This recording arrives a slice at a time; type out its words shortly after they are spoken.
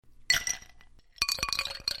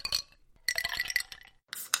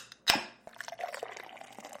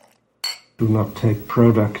Do not take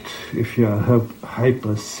product if you are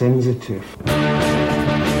hypersensitive.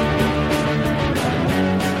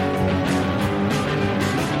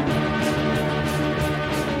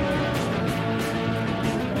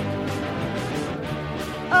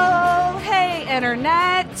 Oh, hey,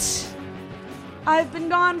 Internet. I've been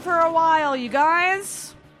gone for a while, you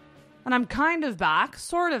guys. And I'm kind of back,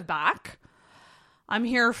 sort of back. I'm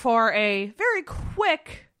here for a very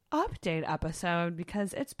quick update episode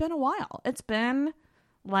because it's been a while. It's been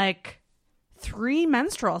like 3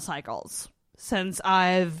 menstrual cycles since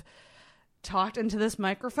I've talked into this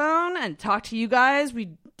microphone and talked to you guys.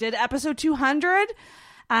 We did episode 200,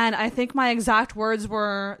 and I think my exact words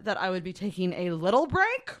were that I would be taking a little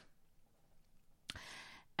break.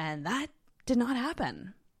 And that did not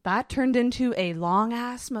happen. That turned into a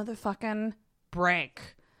long-ass motherfucking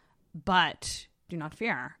break. But do not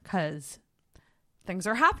fear, because things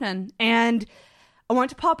are happening. And I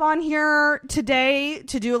want to pop on here today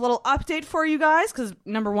to do a little update for you guys, because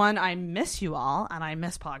number one, I miss you all, and I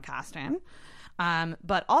miss podcasting.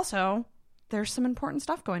 But also, there's some important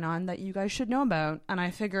stuff going on that you guys should know about. And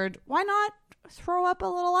I figured, why not throw up a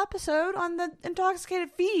little episode on the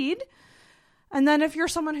Intoxicated feed? And then if you're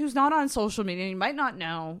someone who's not on social media, you might not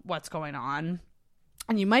know what's going on.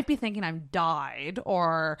 And you might be thinking I've died,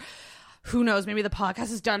 or who knows, maybe the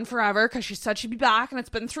podcast is done forever because she said she'd be back and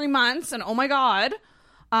it's been 3 months and oh my God.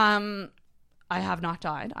 I have not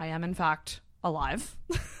died. I am in fact alive.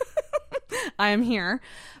 I am here,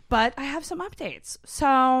 but I have some updates.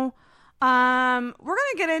 So we're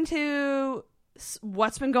going to get into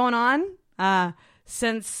what's been going on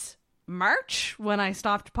since March, when I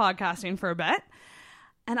stopped podcasting for a bit.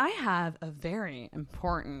 And I have a very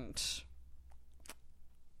important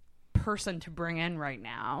person to bring in right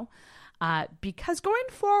now. Because going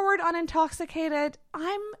forward on Intoxicated,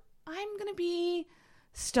 I'm going to be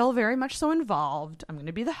still very much so involved. I'm going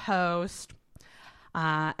to be the host.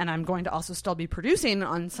 And I'm going to also still be producing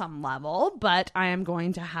on some level. But I am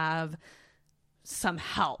going to have some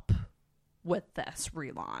help with this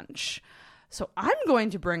relaunch. So I'm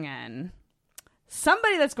going to bring in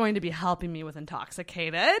somebody that's going to be helping me with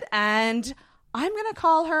Intoxicated. And I'm going to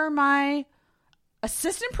call her my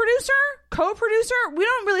assistant producer, co-producer. We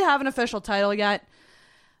don't really have an official title yet.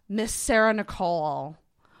 Miss Sarah Nicole.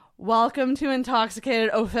 Welcome to Intoxicated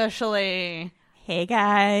officially. Hey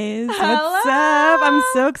guys. Hello. What's up? I'm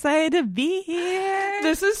so excited to be here.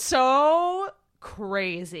 This is so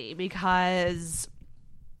crazy because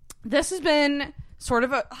this has been sort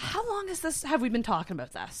of how long have we been talking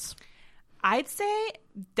about this? I'd say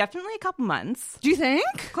definitely a couple months. Do you think?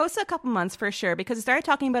 Close to a couple months for sure, because we started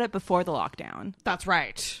talking about it before the lockdown. That's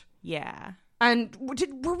right. Yeah. And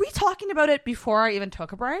were we talking about it before I even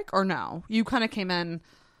took a break, or no? You kind of came in.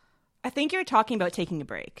 I think you were talking about taking a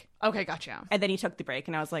break. Okay, gotcha. And then you took the break,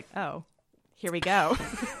 and I was like, oh, here we go.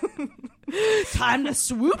 Time to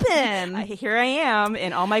swoop in. Here I am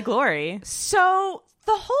in all my glory. So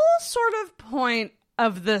the whole sort of point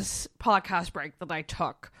of this podcast break that I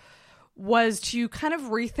took was to kind of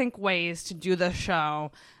rethink ways to do the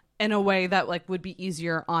show in a way that like would be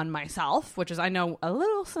easier on myself, which is, I know, a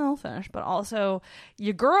little selfish, but also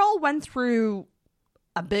your girl went through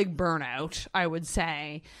a big burnout, I would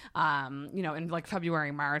say, in like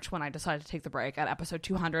February, March, when I decided to take the break at episode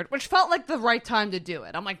 200, which felt like the right time to do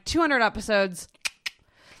it. I'm like, 200 episodes,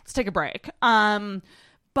 let's take a break.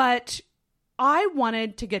 But I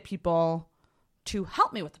wanted to get people to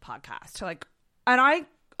help me with the podcast. And I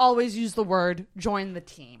always use the word join the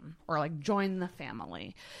team, or like join the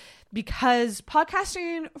family, because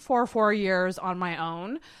podcasting for 4 years on my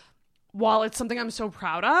own, while it's something I'm so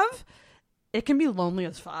proud of, it can be lonely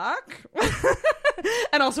as fuck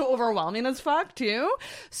and also overwhelming as fuck too.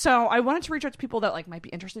 So I wanted to reach out to people that like might be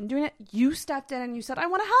interested in doing it. You stepped in and you said, I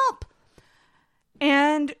want to help.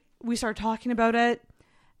 And we started talking about it.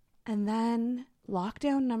 And then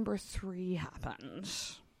lockdown number 3 happened.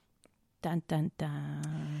 Dun, dun,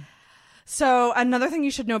 dun. So another thing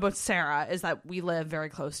you should know about Sarah is that we live very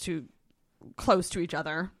close to each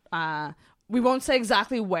other. We won't say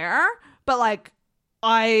exactly where, but like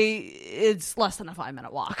it's less than a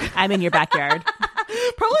 5-minute walk. I'm in your backyard.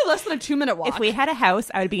 Probably less than a 2-minute walk. If we had a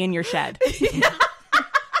house, I would be in your shed. Yeah.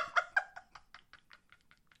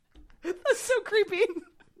 That's so creepy.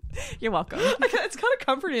 You're welcome. It's kind of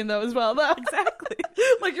comforting though as well, though. Exactly.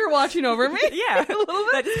 Like you're watching over me. Yeah. A little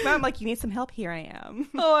bit. I'm like, you need some help? Here I am.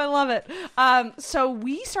 Oh, I love it. So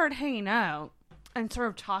we started hanging out and sort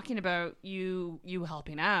of talking about you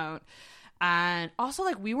helping out. And also,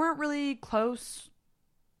 like, we weren't really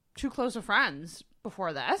too close of friends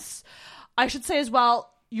before this. I should say as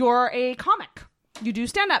well, you're a comic. You do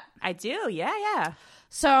stand up. I do. Yeah.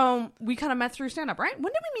 So we kind of met through stand up, right?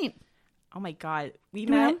 When did we meet? Oh my God. We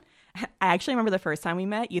Do you met. know? I actually remember the first time we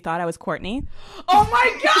met. You thought I was Courtney. Oh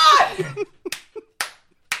my God.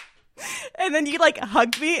 And then you like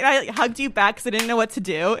hugged me, and I like, hugged you back because I didn't know what to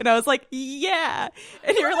do. And I was like, yeah.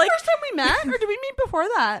 And you were like, first time we met, or did we meet before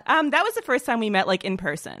that? that was the first time we met like in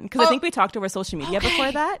person because I think we talked over social media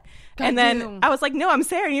before that. And then I was like, no, I'm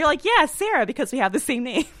Sarah. And you're like, yeah, Sarah, because we have the same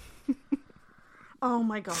name. Oh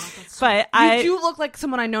my God. That's But you do look like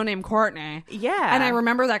someone I know named Courtney. Yeah. And I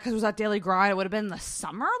remember that because it was at Daily Grind. It would have been the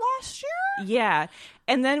summer last year. Yeah.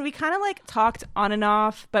 And then we kind of like talked on and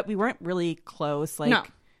off, but we weren't really close. Like, No.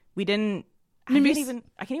 we didn't. I can't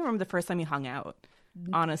even remember the first time we hung out,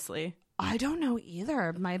 honestly. I don't know either.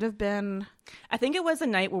 It might have been. I think it was a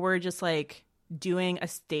night where we were just like doing a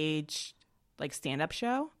stage like stand-up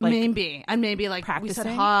show. Like, Maybe. And maybe like we said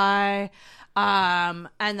practicing? hi.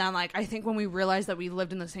 And then like I think when we realized that we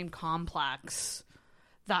lived in the same complex,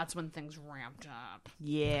 that's when things ramped up.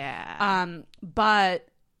 yeah. But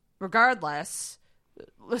regardless,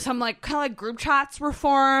 some like kind of like group chats were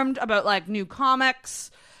formed about like new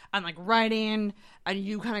comics and like writing, and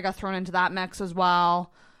you kind of got thrown into that mix as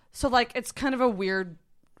well. So like it's kind of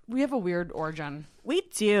we have a weird origin. We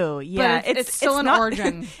do, yeah. But it's still an not,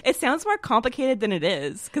 origin. It sounds more complicated than it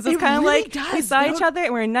is because it's It kind of really like does. we saw each other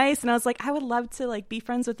and we're nice, and I was like, I would love to like be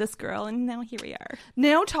friends with this girl, and now here we are.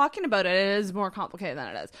 Now talking about it is more complicated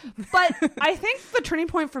than it is. But I think the turning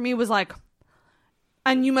point for me was like,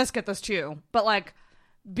 and you must get this too, but like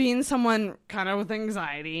being someone kind of with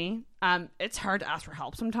anxiety, it's hard to ask for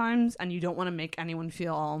help sometimes, and you don't want to make anyone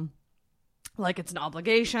feel like it's an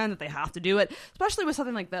obligation that they have to do it, especially with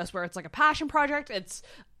something like this where it's like a passion project. It's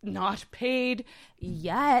not paid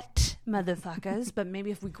yet, motherfuckers, but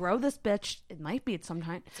maybe if we grow this bitch, it might be at some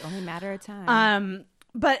time. It's only a matter of time.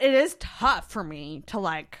 But it is tough for me to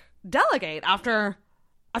like delegate after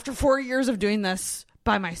 4 years of doing this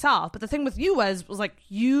by myself. But the thing with you was like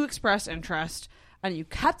you expressed interest and you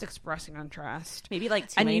kept expressing interest. Maybe like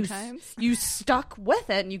too many times. You stuck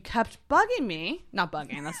with it and you kept bugging me. Not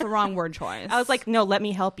bugging, that's the wrong word choice. I was like, no, let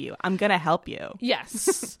me help you. I'm gonna help you.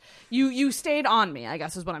 Yes. you stayed on me, I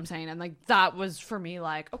guess is what I'm saying. And like that was for me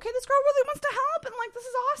like, okay, this girl really wants to help and like this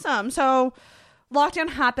is awesome. So lockdown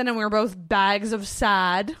happened and we were both bags of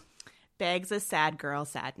sad. Bags of sad girl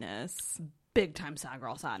sadness. Big time sad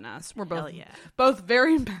girl sadness. We're Hell yeah. both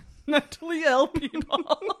very mentally ill people.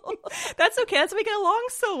 That's okay. That's why we get along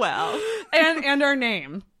so well. and our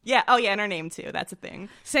name. Yeah. Oh yeah, and our name too. That's a thing.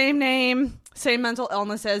 Same name, same mental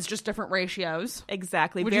illnesses, just different ratios.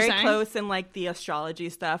 Exactly. Would you Very say? close in like the astrology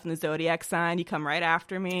stuff and the zodiac sign. You come right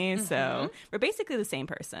after me. So we're basically the same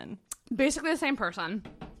person. Basically the same person.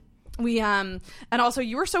 We and also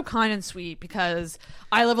you were so kind and sweet because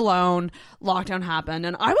I live alone, lockdown happened,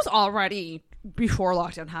 and I was already before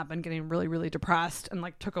lockdown happened getting really, really depressed and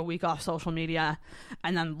like took a week off social media,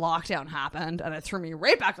 and then lockdown happened and it threw me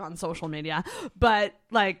right back on social media. But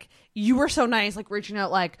like you were so nice, like reaching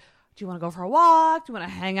out like, do you want to go for a walk? Do you want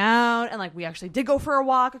to hang out? And like we actually did go for a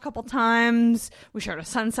walk a couple times. We shared a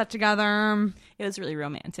sunset together. It was really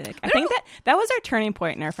romantic. I think that was our turning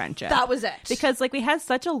point in our friendship. That was it. Because like we had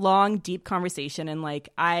such a long, deep conversation, and like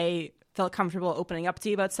I felt comfortable opening up to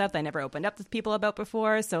you about stuff that I never opened up to people about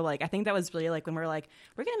before. So like I think that was really like when we were like,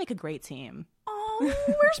 we're gonna make a great team. Oh,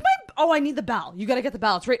 where's my... Oh, I need the bell. You got to get the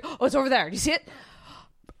bell. It's right... Oh, it's over there. Do you see it?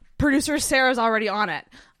 Producer Sarah's already on it.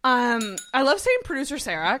 I love saying producer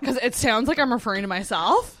Sarah because it sounds like I'm referring to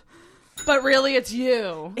myself, but really it's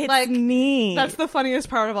you. It's like me. That's the funniest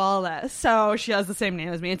part of all of this. So she has the same name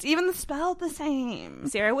as me. It's even spelled the same.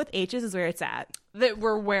 Sarah with H's is where it's at. That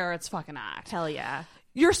we're where it's fucking at. Hell yeah.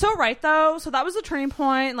 You're so right though. So that was the turning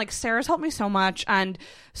point. Like Sarah's helped me so much, and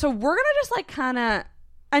so we're gonna just like kind of,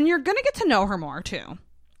 and you're gonna get to know her more too.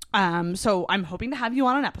 So I'm hoping to have you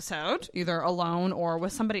on an episode, either alone or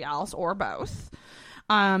with somebody else or both.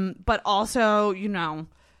 But also, you know,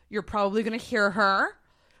 you're probably going to hear her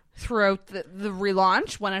throughout the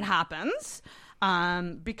relaunch when it happens,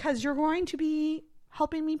 because you're going to be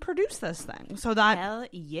helping me produce this thing. So that Hell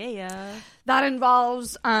yeah. that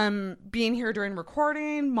involves being here during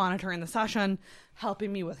recording, monitoring the session,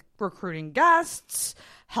 helping me with recruiting guests,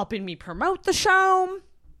 helping me promote the show.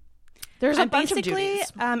 There's a bunch of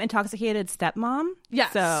duties. Intoxicated stepmom.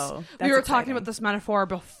 Yes. So we were talking about this metaphor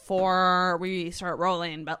before we start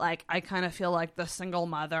rolling, but like I kind of feel like the single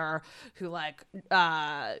mother who like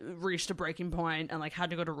reached a breaking point and like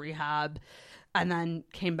had to go to rehab and then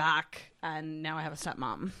came back, and now I have a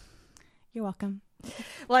stepmom. You're welcome.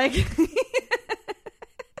 Like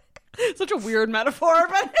such a weird metaphor,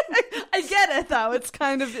 but I get it though. It's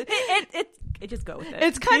kind of just go with it.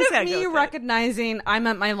 It's kind You just of gotta me go with it. recognizing I'm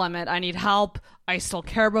at my limit. I need help. I still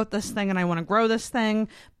care about this thing and I want to grow this thing,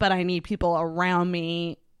 but I need people around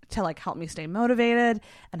me to like help me stay motivated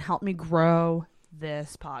and help me grow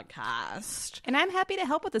this podcast. And I'm happy to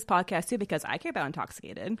help with this podcast too because I care about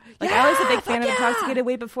Intoxicated. Like I was a big fan of Intoxicated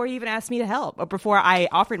way before you even asked me to help, or before I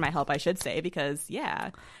offered my help, I should say, because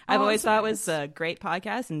I've always thought it was a great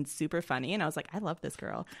podcast and super funny, and I was like, I love this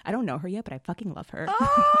girl. I don't know her yet, but I fucking love her.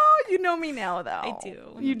 Oh, you know me now, though. I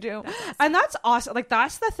do. You do, and that's awesome. Like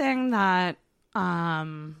that's the thing that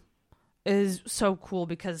is so cool,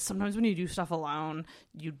 because sometimes when you do stuff alone,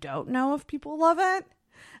 you don't know if people love it.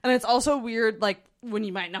 And it's also weird, like, when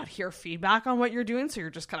you might not hear feedback on what you're doing, so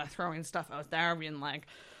you're just kind of throwing stuff out there, being like,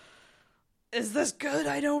 is this good?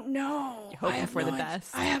 I don't know. You're hoping for the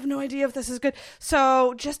best. I have no idea if this is good.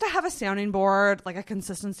 So just to have a sounding board, like a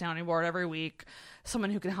consistent sounding board every week, someone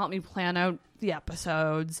who can help me plan out the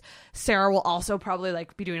episodes. Sarah will also probably,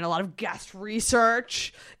 like, be doing a lot of guest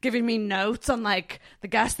research, giving me notes on, like, the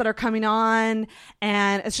guests that are coming on.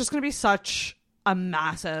 And it's just going to be such a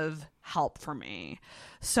massive help for me.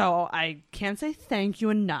 So I can't say thank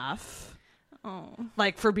you enough,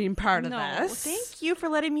 like, for being part of this. Thank you for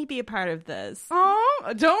letting me be a part of this.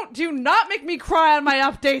 Oh, do not make me cry on my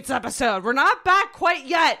updates episode. We're not back quite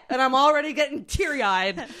yet, and I'm already getting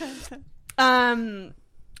teary-eyed. I'm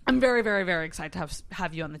very, very, very excited to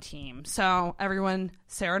have you on the team. So everyone,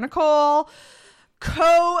 Sarah Nicole,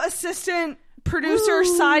 co-assistant, producer,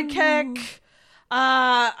 sidekick.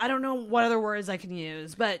 I don't know what other words I can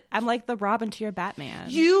use, but I'm like the Robin to your Batman.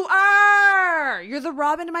 You are! You're the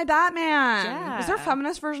Robin to my Batman. Yeah. Is there a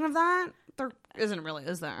feminist version of that? There isn't really,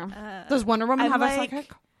 is there? Does Wonder Woman have a sidekick?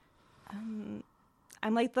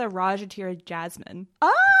 I'm like the Raja to your Jasmine.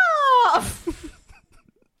 Oh!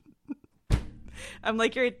 I'm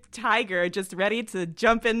like your tiger, just ready to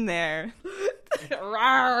jump in there.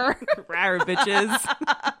 Rawr. Rawr, bitches.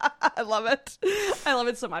 I love it. I love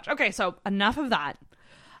it so much. Okay, so enough of that,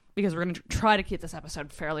 because we're going to try to keep this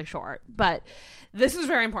episode fairly short. But this is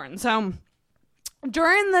very important. So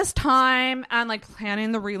during this time and, like,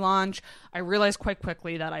 planning the relaunch, I realized quite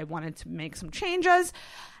quickly that I wanted to make some changes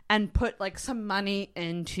and put, like, some money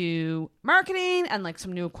into marketing and, like,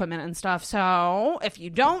 some new equipment and stuff. So if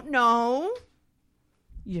you don't know,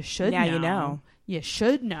 you should know. Yeah, you know. You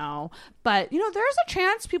should know. But, you know, there's a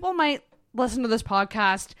chance people might listen to this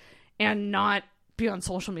podcast and not be on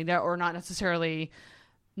social media or not necessarily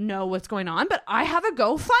know what's going on. But I have a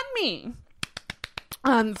GoFundMe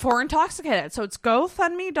for Intoxicated. So it's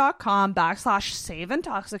GoFundMe.com/Save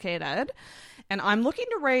Intoxicated. And I'm looking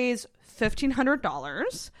to raise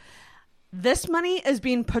 $1,500. This money is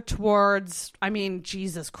being put towards, I mean,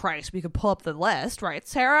 Jesus Christ, we could pull up the list, right,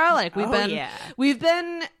 Sarah? Like, we've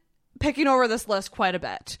been picking over this list quite a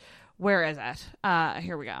bit. Where is it?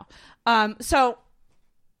 Here we go. So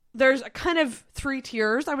there's a kind of 3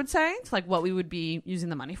 tiers, I would say. It's like what we would be using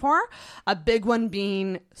the money for. A big one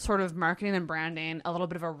being sort of marketing and branding, a little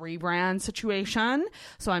bit of a rebrand situation.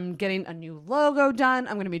 So I'm getting a new logo done.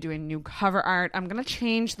 I'm going to be doing new cover art. I'm going to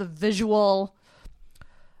change the visual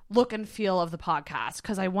look and feel of the podcast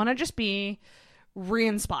because I want to just be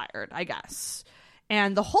re-inspired, I guess.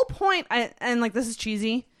 And the whole point, and like, this is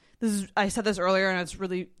cheesy. I said this earlier and it's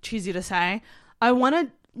really cheesy to say. I want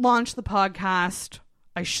to launch the podcast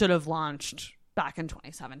I should have launched back in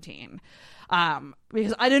 2017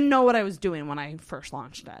 because I didn't know what I was doing when I first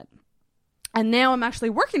launched it. And now I'm actually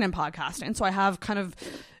working in podcasting, so I have kind of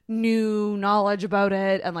new knowledge about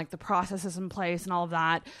it and, like, the processes in place and all of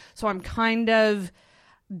that. So I'm kind of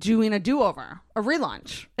doing a do-over, a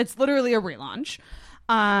relaunch. It's literally a relaunch.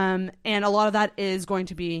 And a lot of that is going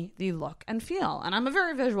to be the look and feel. And I'm a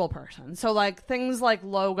very visual person. So, like, things like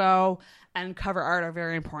logo and cover art are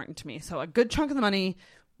very important to me. So a good chunk of the money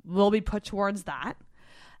will be put towards that.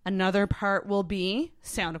 Another part will be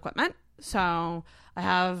sound equipment. So I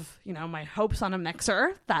have, you know, my hopes on a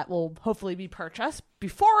mixer that will hopefully be purchased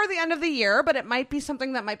before the end of the year, but it might be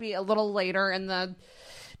something that might be a little later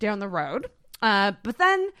down the road. But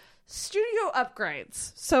then studio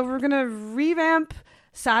upgrades. So we're going to revamp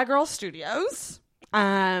Sad Girl Studios,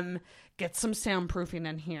 get some soundproofing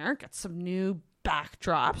in here, get some new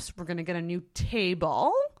backdrops. We're going to get a new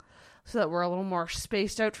table so that we're a little more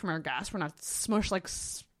spaced out from our guests. We're not smushed like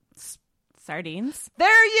sardines.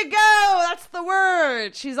 There you go. That's the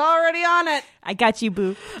word. She's already on it. I got you,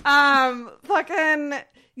 boo.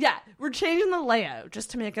 Yeah, we're changing the layout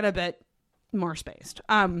just to make it a bit more spaced.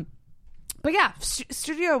 But yeah,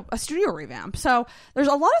 a studio revamp. So there's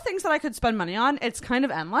a lot of things that I could spend money on. It's kind of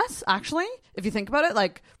endless, actually, if you think about it.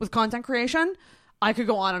 Like, with content creation, I could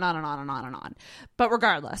go on and on and on and on and on. But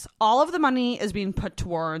regardless, all of the money is being put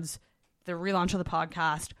towards the relaunch of the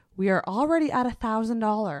podcast. We are already at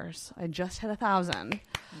 $1,000. I just hit 1,000.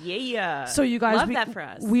 Yeah. So you guys, love that for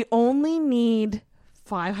us. We only need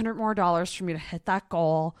 $500 more for me to hit that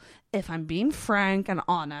goal. If I'm being frank and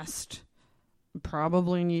honest,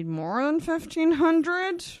 probably need more than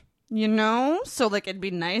 1,500. You know, so like it'd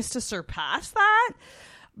be nice to surpass that.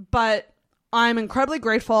 But I'm incredibly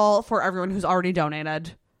grateful for everyone who's already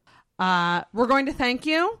donated. We're going to thank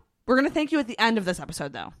you. We're going to thank you at the end of this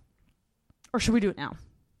episode, though. Or should we do it now?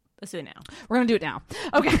 Let's do it now. We're going to do it now.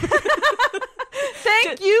 Okay.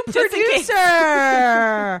 Thank you,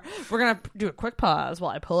 producer. We're going to do a quick pause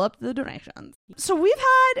while I pull up the donations. So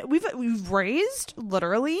we've raised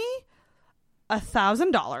literally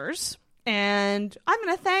 $1,000, and I'm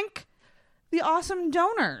going to thank the awesome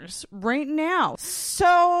donors right now.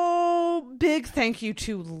 So big thank you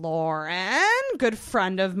to Lauren, good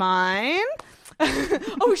friend of mine.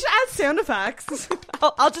 Oh, we should add sound effects.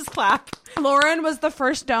 I'll just clap. Lauren was the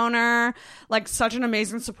first donor, like such an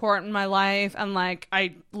amazing support in my life, and like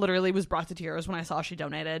I literally was brought to tears when I saw she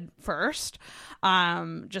donated first,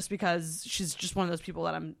 just because she's just one of those people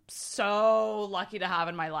that I'm so lucky to have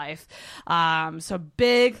in my life. So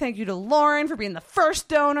big thank you to Lauren for being the first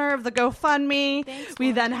donor of the GoFundMe. Thanks,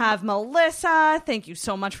 we then have Melissa. Thank you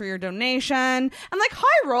so much for your donation. And like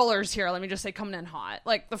high rollers here, let me just say, coming in hot.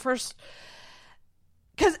 Like the first,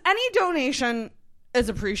 because any donation is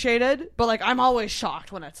appreciated, but like I'm always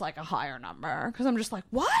shocked when it's like a higher number, because I'm just like,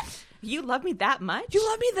 what? You love me that much? You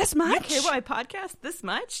love me this much? You care about my podcast this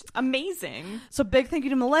much? Amazing. So big thank you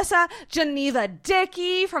to Melissa. Geneva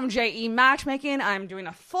Dickey from JE Matchmaking. I'm doing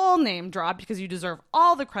a full name drop because you deserve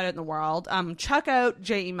all the credit in the world. Check out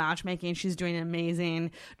JE Matchmaking. She's doing an amazing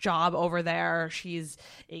job over there. She's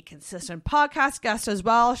a consistent podcast guest as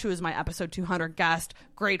well. She was my episode 200 guest.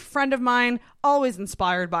 Great friend of mine. Always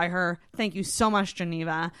inspired by her. Thank you so much,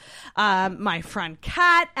 Geneva. My friend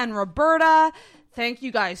Kat and Roberta. Thank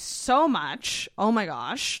you guys so much. Oh my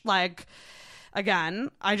gosh. Like, again,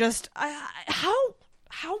 how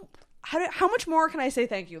much more can I say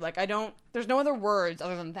thank you? Like, there's no other words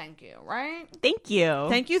other than thank you, right? Thank you.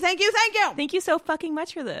 Thank you, thank you, thank you. Thank you so fucking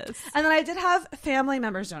much for this. And then I did have family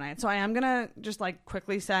members donate. So I am going to just like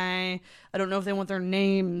quickly say, I don't know if they want their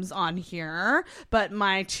names on here, but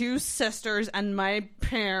my 2 sisters and my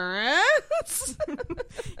parents.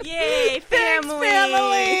 Yay, family.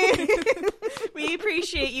 Thanks, family. We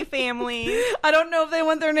appreciate you, family. I don't know if they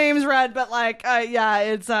want their names read, but like, yeah,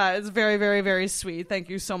 it's very, very, very sweet. Thank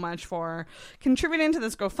you so much for contributing to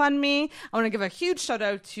this GoFundMe. I want to give a huge shout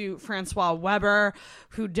out to Francois Weber,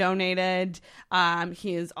 who donated.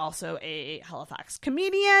 He is also a Halifax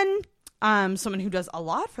comedian, someone who does a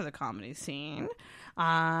lot for the comedy scene.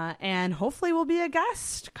 And hopefully will be a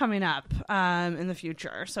guest coming up in the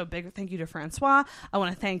future. So big thank you to Francois. I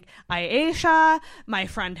want to thank Aisha, my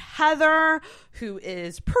friend Heather, who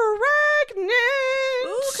is pregnant.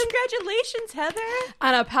 Ooh, congratulations, Heather.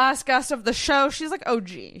 And a past guest of the show. She's like OG.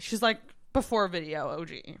 She's like before video OG.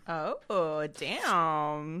 Oh,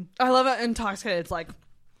 damn. I love it. Intoxicated. It's like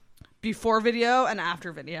before video and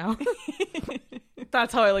after video.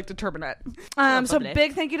 That's how I like to determine it. So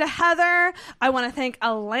big thank you to Heather. I want to thank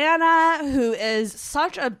Alana, who is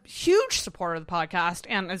such a huge supporter of the podcast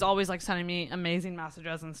and is always like sending me amazing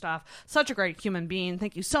messages and stuff. Such a great human being.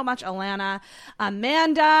 Thank you so much, Alana.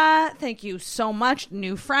 Amanda, thank you so much.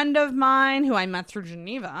 New friend of mine who I met through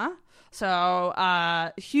Geneva.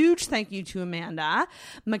 So, huge thank you to Amanda.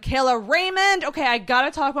 Michaela Raymond. Okay, I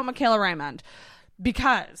gotta talk about Michaela Raymond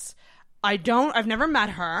because I've never met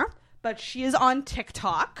her, but she is on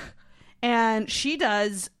TikTok and she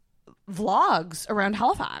does vlogs around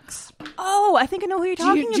Halifax. Oh, I think I know who you're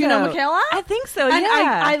talking about. Do you know Michaela? I think so, and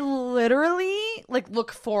yeah. I literally like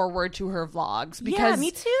look forward to her vlogs because yeah,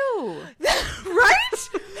 me too. Right?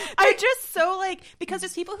 I just so like, because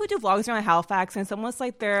there's people who do vlogs around Halifax and it's almost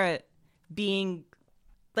like they're being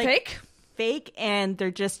like fake and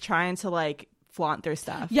they're just trying to like flaunt their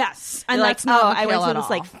stuff. Yes. And they're that's like, not I went to Michaela this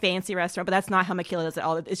like fancy restaurant, but that's not how Michaela does it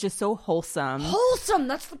all. It's just so wholesome. Wholesome.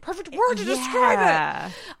 That's the perfect word to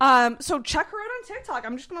describe it. So check her out on TikTok.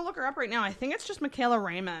 I'm just going to look her up right now. I think it's just Michaela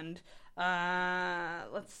Raymond.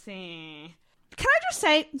 Let's see. Can I just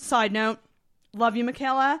say, side note, love you,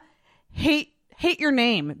 Michaela. Hate your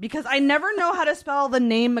name because I never know how to spell the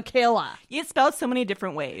name Michaela. It's spelled so many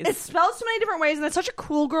different ways. It's spelled so many different ways and it's such a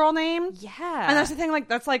cool girl name. Yeah. And that's the thing, like,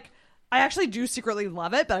 that's like, I actually do secretly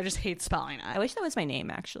love it, but I just hate spelling it. I wish that was my name,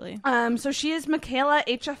 actually. So she is Michaela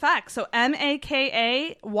HFX. So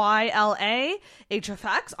MAKAYLA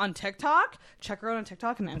HFX on TikTok. Check her out on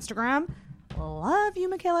TikTok and Instagram. love you,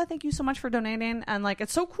 Michaela. Thank you so much for donating. And like,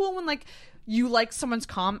 it's so cool when like you like someone's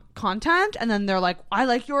content and then they're like, I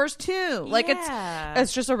like yours too. Like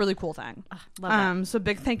it's just a really cool thing. Love that. So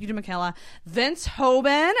big thank you to Michaela. Vince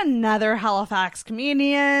Hoban, another Halifax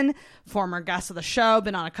comedian, former guest of the show,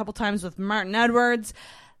 been on a couple times with Martin Edwards.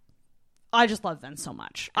 I just love Vince so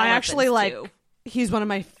much. I love actually Vince, like too. He's one of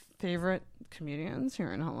my favorite comedians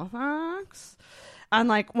here in Halifax. And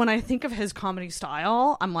like when I think of his comedy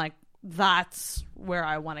style, I'm like, that's where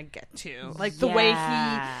I want to get to. Like the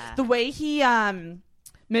way he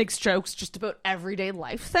makes jokes just about everyday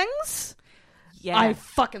life things. Yeah. I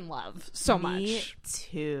fucking love so much. Me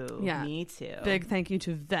too. Yeah. Me too. Big thank you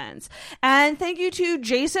to Vince. And thank you to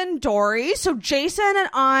Jason Dory. So Jason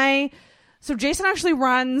actually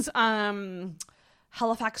runs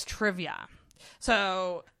Halifax Trivia.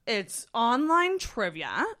 So it's online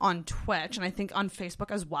trivia on Twitch and I think on Facebook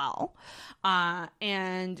as well.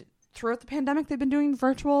 And throughout the pandemic, they've been doing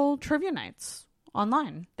virtual trivia nights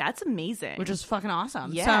online, That's amazing. which is fucking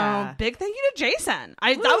awesome. Yeah. So big thank you to Jason.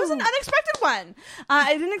 That was an unexpected one.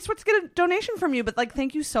 I didn't expect to get a donation from you, but like,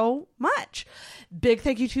 thank you so much. Big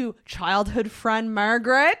thank you to childhood friend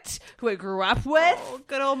Margaret, who I grew up with. Oh,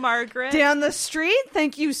 good old Margaret. Down the street.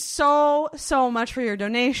 Thank you so much for your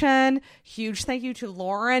donation. Huge thank you to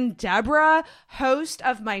Lauren Deborah, host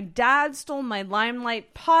of My Dad Stole My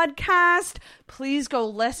Limelight podcast. Please go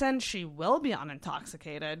listen. She will be on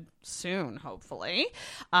Intoxicated soon, hopefully.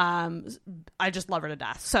 I just love her to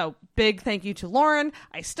death. So big thank you to Lauren.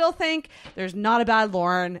 I still think there's not a bad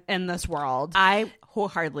Lauren in this world. I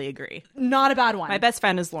wholeheartedly agree. Not a bad one. My best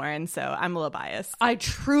friend is Lauren, so I'm a little biased. I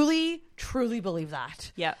truly believe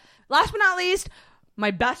that. Yep. Last but not least,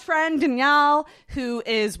 my best friend Danielle, who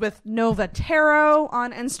is with Nova Tarot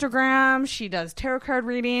on Instagram. She does tarot card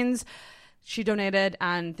readings. She donated,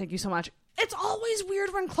 and thank you so much. It's always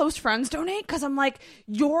weird when close friends donate because I'm like,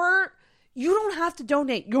 you don't have to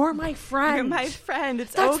donate. You're my friend. You're my friend.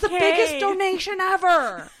 That's the biggest donation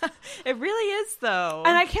ever. It really is, though.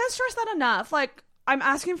 And I can't stress that enough. Like, I'm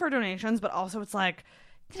asking for donations, but also it's like,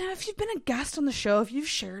 you know, if you've been a guest on the show, if you've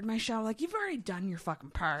shared my show, like, you've already done your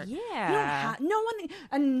fucking part. Yeah.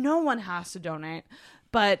 No one has to donate.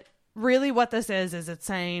 But really what this is it's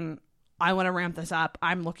saying, I want to ramp this up.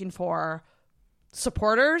 I'm looking for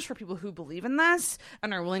supporters, for people who believe in this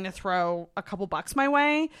and are willing to throw a couple bucks my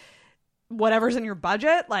way. Whatever's in your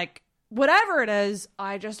budget, like, whatever it is,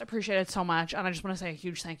 I just appreciate it so much. And I just want to say a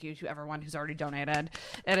huge thank you to everyone who's already donated.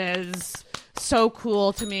 It is so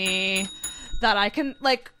cool to me that I can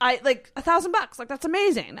 $1,000. Like, that's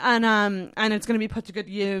amazing. And it's going to be put to good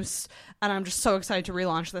use. And I'm just so excited to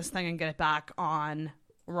relaunch this thing and get it back on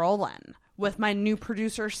rolling with my new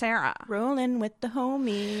producer, Sarah. Rolling with the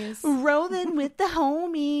homies. Rolling with the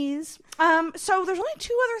homies. So there's only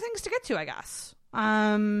two other things to get to, I guess.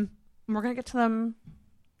 We're going to get to them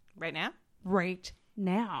Right now? right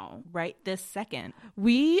now. Right this second.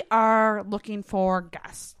 We are looking for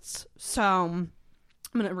guests. So I'm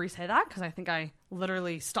going to re-say that because I think I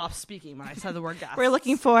literally stopped speaking when I said the word guests. We're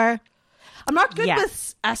looking for I'm not good Yes.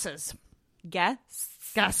 with S's.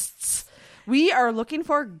 guests. Guests. We are looking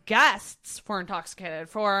for guests for Intoxicated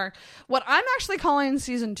for what I'm actually calling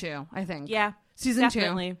season 2, I think. Yeah. Season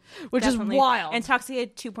Definitely. 2. Which Definitely. is wild.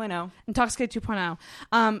 Intoxicated 2.0. Intoxicated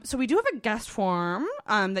 2.0. So we do have a guest form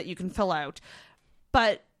that you can fill out.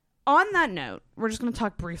 But on that note, we're just going to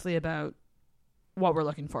talk briefly about what we're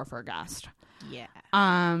looking for a guest. Yeah.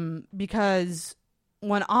 Because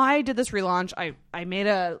when I did this relaunch, I made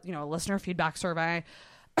a listener feedback survey.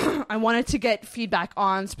 I wanted to get feedback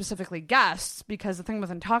on specifically guests because the thing with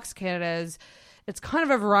Intoxicated is it's kind of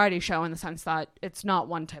a variety show in the sense that it's not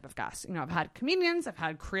one type of guest. You know, I've had comedians, I've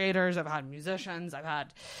had creators, I've had musicians, I've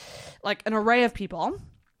had like an array of people.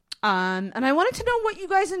 And I wanted to know what you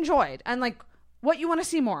guys enjoyed and like what you want to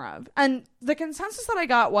see more of. And the consensus that I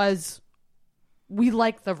got was we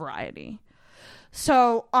like the variety.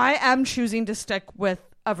 So I am choosing to stick with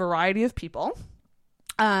a variety of people.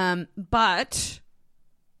 But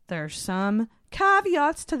there's some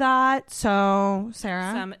caveats to that. So,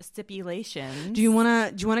 Sarah, Some stipulations. do you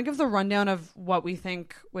want to give the rundown of what we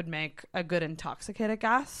think would make a good Intoxicated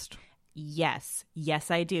guest? Yes,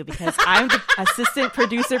 I do, because I'm the assistant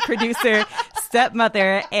producer,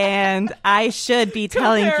 stepmother, and I should be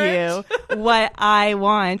telling you what I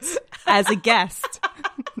want as a guest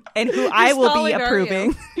and who I will be stalling, aren't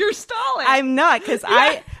approving. You're stalling. I'm not, because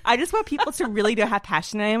I just want people to really know how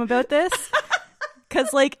passionate I am about this.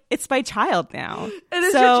 Because, like, it's my child now.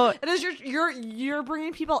 You're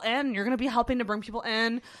bringing people in. You're going to be helping to bring people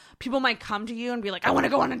in. People might come to you and be like, I want to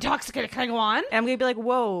go on Intoxicated. Can I go on? And I'm going to be like,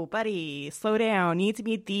 whoa, buddy, slow down. You need to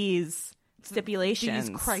meet these stipulations,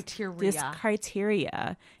 these criteria. This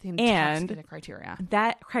criteria. The And intoxicated criteria.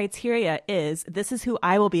 that criteria is, this is who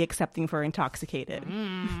I will be accepting for intoxicated.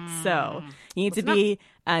 So you need to be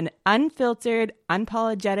an unfiltered,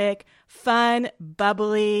 unapologetic, fun,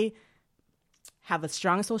 bubbly, have a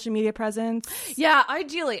strong social media presence. Yeah,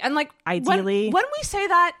 ideally. And like Ideally. when we say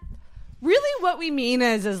that, really what we mean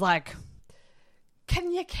is like,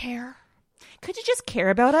 can you care? Could you just care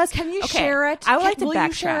about us? Can you share it? I would like to Will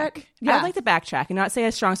you share backtrack. it? I Yeah. would like to backtrack and not say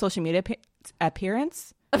a strong social media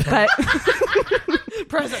appearance, but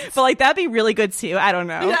Presents. but like that'd be really good too. I don't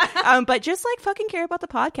know, but just like fucking care about the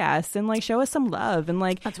podcast and like show us some love and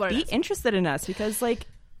like That's what it be is. interested in us, because like,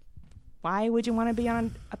 why would you want to be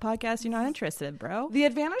on a podcast you're not interested in, bro? The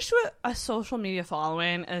advantage to a social media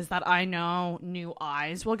following is that I know new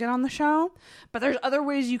eyes will get on the show, but there's other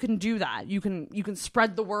ways you can do that. You can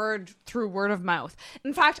spread the word through word of mouth.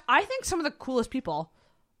 In fact, I think some of the coolest people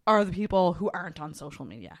are the people who aren't on social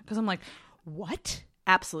media, because I'm like, what?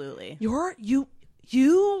 Absolutely.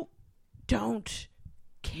 You don't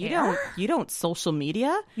care. You don't social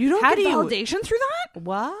media. You don't How get do you validation through that?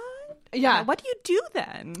 what? Yeah. What do you do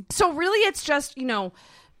then? So really it's just,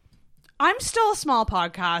 I'm still a small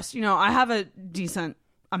podcast. I have a decent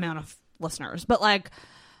amount of listeners, but like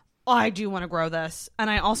I do want to grow this, and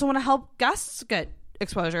I also want to help guests get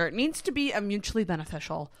exposure. It needs to be a mutually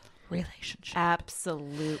beneficial relationship.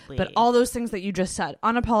 Absolutely. But all those things that you just said,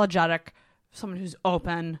 unapologetic, someone who's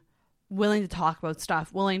open, willing to talk about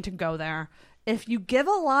stuff, willing to go there. If you give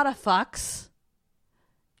a lot of fucks,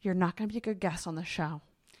 you're not going to be a good guest on the show.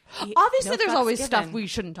 Obviously, no there's fucks always given. stuff we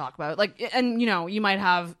shouldn't talk about. Like, and you might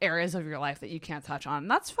have areas of your life that you can't touch on.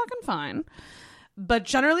 That's fucking fine. But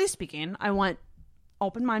generally speaking, I want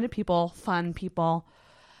open-minded people, fun people.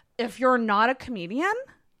 If you're not a comedian,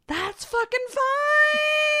 that's fucking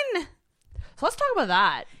fine. So let's talk about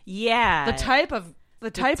that. Yeah. The type of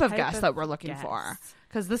type guest of that we're looking guest. for,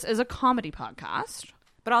 because this is a comedy podcast,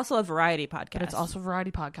 But also a variety podcast. but it's also a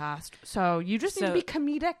variety podcast. So you just need to So- be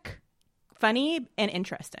comedic. funny and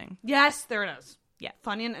interesting. Yes, there it is. Yeah.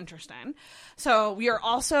 Funny and interesting. So we are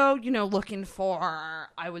also, looking for,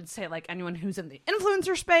 I would say, like anyone who's in the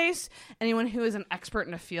influencer space, anyone who is an expert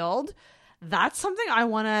in a field. That's something I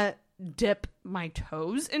want to dip my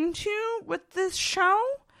toes into with this show,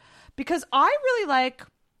 because I really like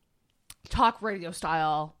talk radio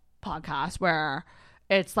style podcasts where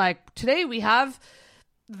it's like, today we have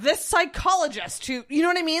this psychologist who, you know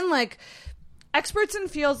what I mean? Like, experts in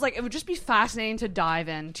fields, like, it would just be fascinating to dive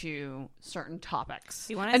into certain topics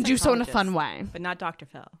and do so in a fun way. But not Dr.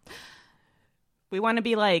 Phil. We want to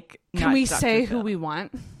be like, Can not we Dr. say Phil. who we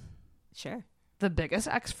want? Sure. The biggest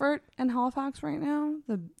expert in Halifax right now?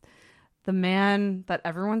 The man that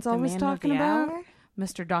everyone's always man of talking the about? hour?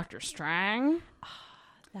 Mr. Dr. Strang.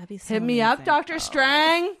 That'd be so Hit me up, amazing. Dr.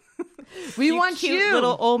 Strang. We want cute you.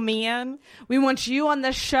 little old man. We want you on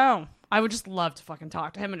this show. I would just love to fucking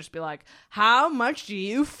talk to him and just be like, how much do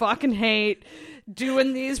you fucking hate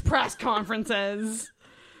doing these press conferences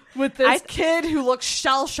with this kid who looks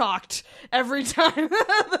shell-shocked every time?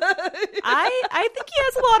 I think he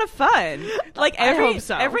has a lot of fun. Like every hope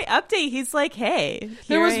so. every update, he's like, "Hey,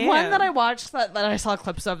 There here was I one am." that I watched that I saw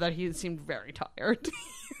clips of that he seemed very tired.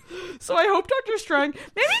 So I hope Dr. Strang,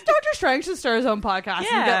 maybe Dr. Strang should start his own podcast and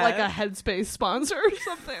get Yeah. like a Headspace sponsor or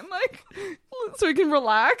something, like, so he can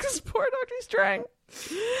relax. Poor Dr. Strang.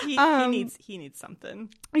 he needs something.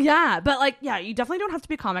 Yeah, but like, yeah, you definitely don't have to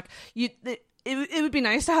be a comic. It would be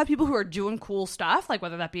nice to have people who are doing cool stuff, like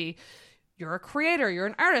whether that be you're a creator, you're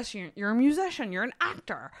an artist, you're a musician, you're an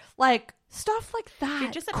actor, like stuff like that.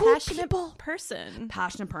 You're just a cool passionate people. person.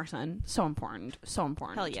 So important, so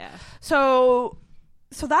important. Hell yeah.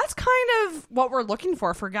 So that's kind of what we're looking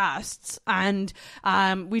for guests, and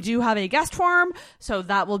we do have a guest form, so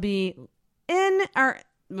that will be in our.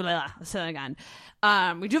 Let's say it again.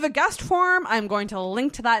 We do have a guest form. I'm going to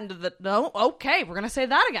link to that into the. No, okay, we're gonna say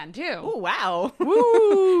that again too. Oh wow!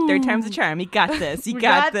 Woo! Third time's a charm. You got this. You We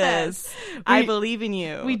got got this. this. I believe in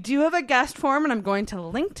you. We do have a guest form, and I'm going to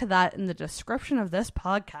link to that in the description of this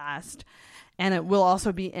podcast. And it will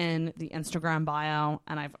also be in the Instagram bio.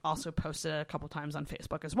 And I've also posted it a couple times on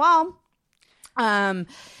Facebook as well. And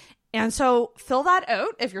so fill that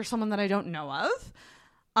out if you're someone that I don't know of.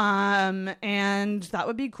 And that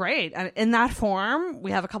would be great. And in that form,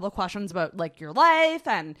 we have a couple of questions about like your life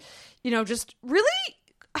and, just really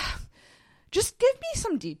just give me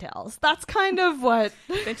some details. That's kind of what.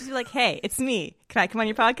 Don't just be like, "Hey, it's me. Can I come on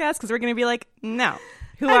your podcast?" Because we're going to be like, "No.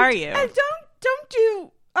 Who are you?" And don't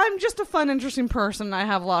do. I'm just a fun, interesting person. I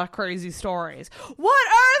have a lot of crazy stories. What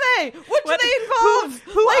are they? What do they involve?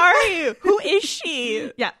 Who are you? Who is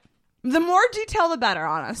she? Yeah. The more detail, the better,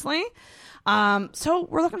 honestly. So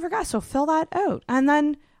we're looking for guests. So fill that out. And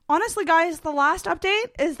then, honestly, guys, the last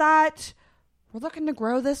update is that we're looking to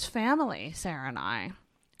grow this family, Sarah and I.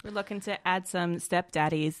 We're looking to add some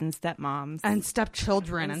stepdaddies and stepmoms. And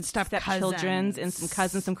stepchildren and stepchildren and some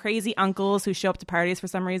cousins, some crazy uncles who show up to parties for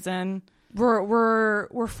some reason.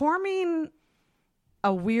 We're forming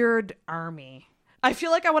a weird army. I feel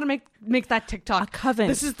like I want to make that TikTok. A coven.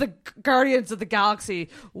 This is the Guardians of the Galaxy.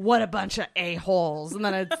 What a bunch of a-holes. And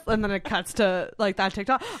then it cuts to like that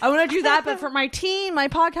TikTok. I want to do that, but for my team, my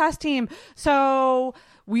podcast team. So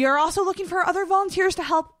we are also looking for other volunteers to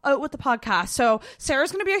help out with the podcast. So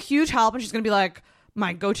Sarah's going to be a huge help, and she's going to be like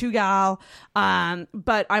my go-to gal.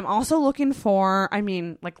 But I'm also looking for,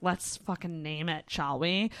 let's fucking name it, shall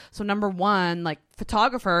we? So number one, like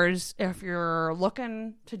photographers, if you're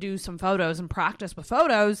looking to do some photos and practice with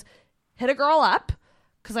photos, hit a girl up,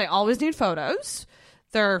 because I always need photos.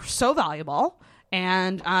 They're so valuable.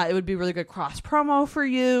 And it would be really good cross promo for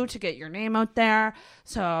you to get your name out there.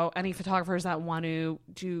 So any photographers that want to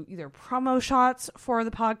do either promo shots for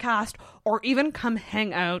the podcast or even come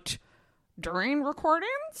hang out during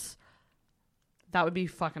recordings, that would be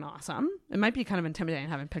fucking awesome. It might be kind of intimidating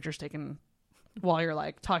having pictures taken while you're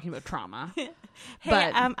like talking about trauma. Hey,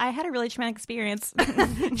 but I had a really traumatic experience.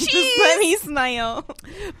 Just let me smile.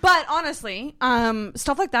 But honestly,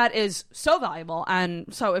 stuff like that is so valuable.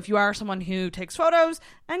 And so if you are someone who takes photos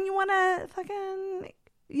and you want to fucking,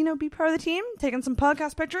 be part of the team, taking some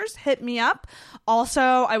podcast pictures, hit me up. Also,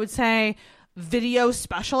 I would say video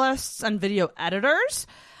specialists and video editors.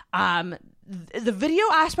 The video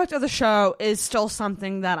aspect of the show is still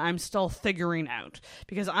something that I'm still figuring out,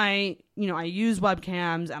 because I use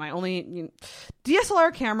webcams, and I only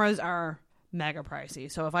DSLR cameras are mega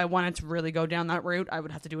pricey. So if I wanted to really go down that route, I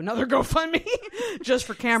would have to do another GoFundMe just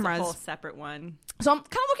for cameras. It's a whole separate one. So I'm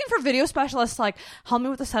kind of looking for video specialists to like help me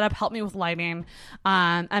with the setup, help me with lighting,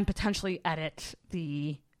 and potentially edit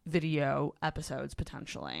the video episodes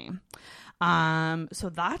potentially. So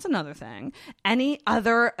that's another thing. Any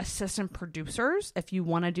other assistant producers, if you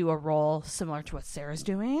want to do a role similar to what Sarah's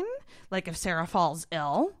doing, like if Sarah falls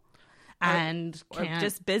ill and or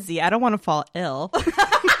just busy. I don't want to fall ill.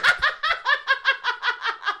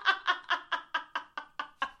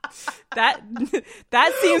 That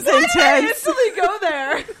seems intense. I instantly go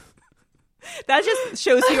there. That just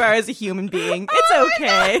shows who you are as a human being. It's okay.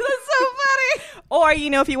 God, that's so funny. Or,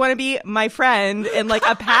 if you want to be my friend and like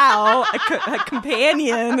a pal, a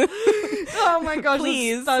companion. Oh my gosh.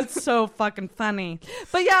 Please. That's so fucking funny.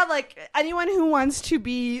 But yeah, like anyone who wants to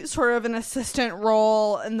be sort of an assistant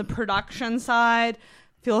role in the production side,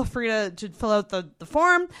 feel free to fill out the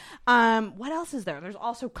form. What else is there? There's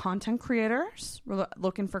also content creators. We're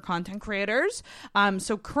looking for content creators.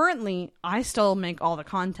 So currently, I still make all the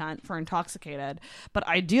content for Intoxicated, but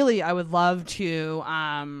ideally, I would love to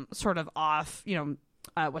sort of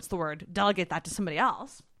delegate that to somebody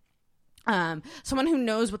else. Someone who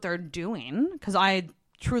knows what they're doing, because I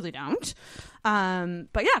truly don't.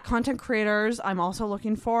 But yeah, content creators I'm also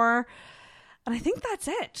looking for. And I think that's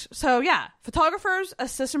it. So yeah, photographers,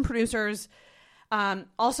 assistant producers.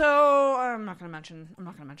 Also, I'm not going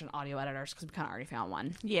to mention audio editors because we kind of already found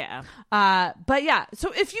one. Yeah. But yeah,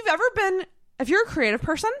 so if you're a creative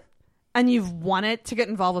person and you've wanted to get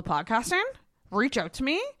involved with podcasting, reach out to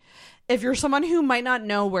me. If you're someone who might not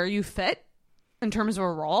know where you fit in terms of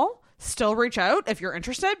a role, still reach out if you're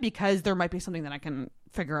interested, because there might be something that I can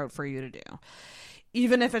figure out for you to do.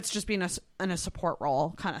 Even if it's just being in a support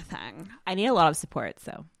role kind of thing. I need a lot of support,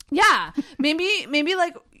 so. Yeah. Maybe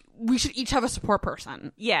like we should each have a support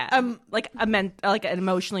person. Yeah. Like an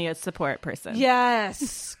emotionally a support person.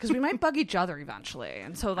 Yes. Because we might bug each other eventually.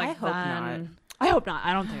 And so like I hope not. I hope not.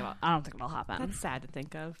 I don't think it'll happen. That's sad to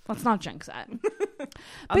think of. Let's not jinx it.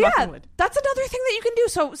 But yeah, that's another thing that you can do.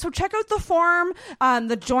 So check out the form,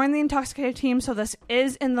 the Join the Intoxicated team. So this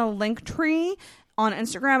is in the link tree on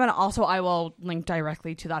Instagram, and also I will link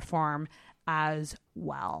directly to that form as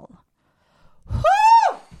well.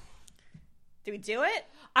 Woo! Did we do it?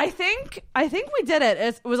 I think we did it.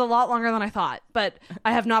 It was a lot longer than I thought, but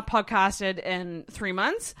I have not podcasted in 3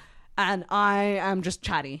 months, and I am just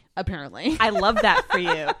chatty, apparently. I love that for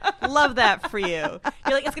you. Love that for you. You're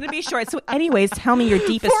like, it's going to be short. So anyways, tell me your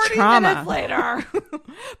deepest 40 trauma. minutes later.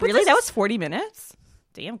 Really? That was 40 minutes?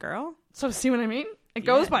 Damn, girl. So see what I mean? It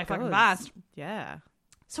goes by fucking fast. Yeah.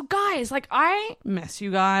 So guys, like, I miss you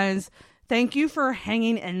guys. Thank you for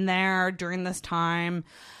hanging in there during this time.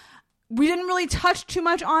 We didn't really touch too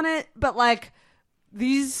much on it, but like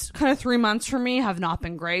these kind of 3 months for me have not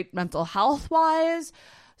been great mental health wise.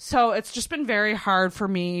 So it's just been very hard for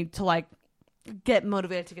me to like get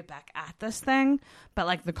motivated to get back at this thing. But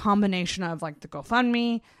like the combination of like the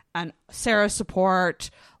GoFundMe and Sarah's support,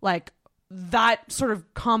 like that sort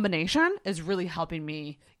of combination is really helping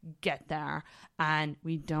me get there. And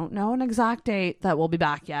we don't know an exact date that we'll be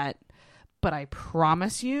back yet, but I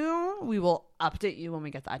promise you we will update you when we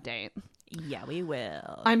get that date. Yeah, we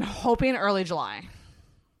will. I'm hoping early July.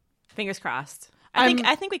 Fingers crossed.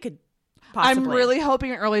 I think we could possibly. I'm really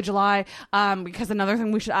hoping early July, because another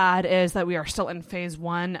thing we should add is that we are still in phase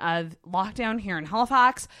 1 of lockdown here in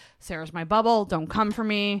Halifax. Sarah's my bubble. Don't come for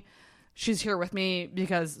me. She's here with me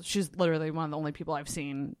because she's literally one of the only people I've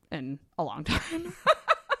seen in a long time.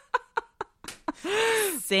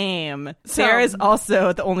 Same. Sarah's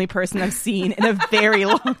also the only person I've seen in a very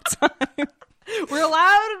long time. We're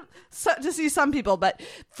allowed to see some people, but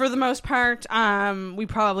for the most part, we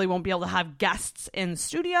probably won't be able to have guests in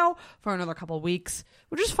studio for another couple of weeks,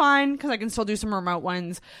 which is fine because I can still do some remote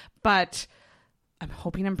ones. But I'm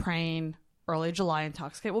hoping and praying early July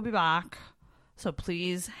Intoxicate will be back. So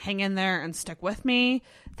please hang in there and stick with me.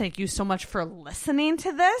 Thank you so much for listening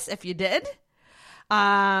to this, if you did.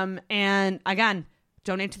 And again,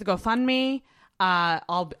 donate to the GoFundMe.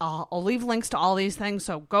 I'll leave links to all these things.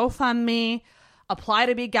 So GoFundMe, apply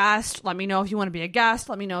to be a guest. Let me know if you want to be a guest.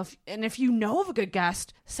 Let me know if you know of a good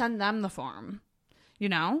guest, send them the form. You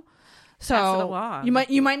know, so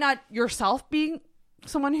you might not yourself be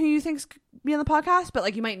someone who you think's be on the podcast, but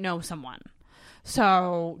like you might know someone.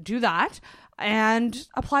 So do that and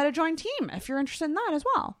apply to join team if you're interested in that as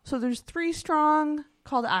well. So there's 3 strong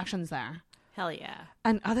call to actions there. Hell yeah.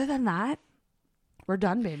 And other than that, we're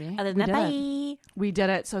done, baby. Other than that, bye. We did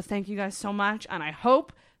it. So thank you guys so much. And I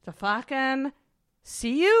hope to fucking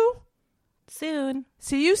see you soon.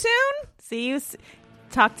 See you soon? See you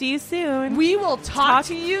talk to you soon. We will talk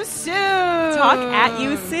to you soon. Talk at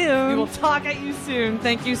you soon. We will talk at you soon.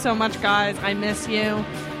 Thank you so much, guys. I miss you.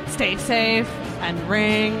 Stay safe and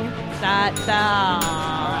ring that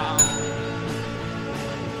bell.